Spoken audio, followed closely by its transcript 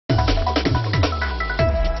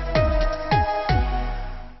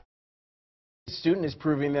student is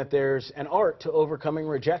proving that there's an art to overcoming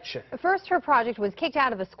rejection. First, her project was kicked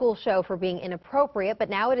out of a school show for being inappropriate, but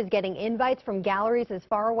now it is getting invites from galleries as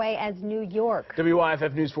far away as New York.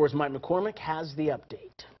 WYFF News 4's Mike McCormick has the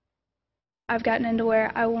update. I've gotten into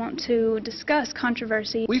where I want to discuss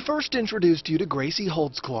controversy. We first introduced you to Gracie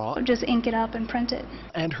Holtzclaw. Just ink it up and print it.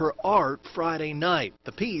 And her art Friday night.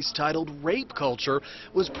 The piece, titled Rape Culture,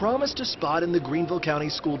 was promised a spot in the Greenville County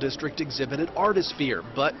School District exhibit at Artisphere,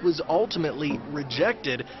 but was ultimately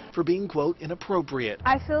rejected for being, quote, inappropriate.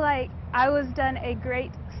 I feel like I was done a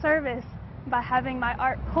great service by having my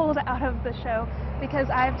art pulled out of the show, because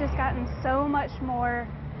I've just gotten so much more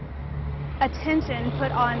attention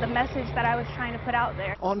put on the message that I was trying to put out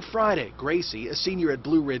there. On Friday, Gracie, a senior at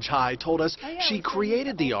Blue Ridge High, told us she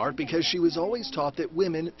created the art because she was always taught that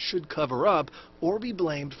women should cover up or be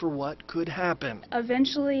blamed for what could happen.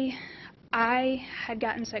 Eventually, I had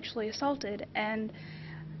gotten sexually assaulted, and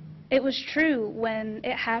it was true. When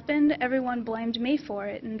it happened, everyone blamed me for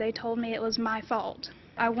it, and they told me it was my fault.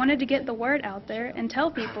 I wanted to get the word out there and tell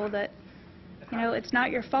people that, you know, it's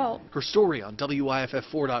not your fault. Her story on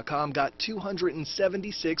WYFF4.com got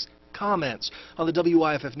 276 comments. On the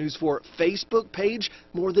WYFF News 4 Facebook page,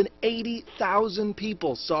 more than 80,000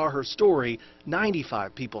 people saw her story,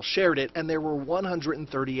 95 people shared it, and there were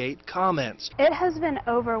 138 comments. It has been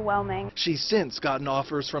overwhelming. She's since gotten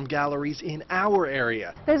offers from galleries in our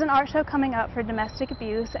area. There's an art show coming up for domestic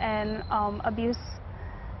abuse and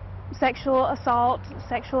sexual assault,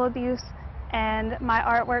 sexual abuse, and my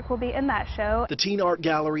artwork will be in that show. The Teen Art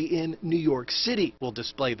Gallery in New York City will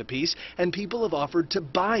display the piece, and people have offered to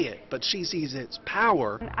buy it, but she sees its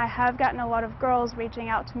power. I have gotten a lot of girls reaching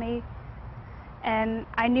out to me, and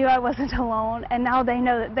I knew I wasn't alone, and now they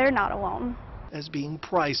know that they're not alone. As being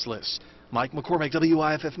priceless. Mike McCormick,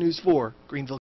 WYFF News 4, Greenville.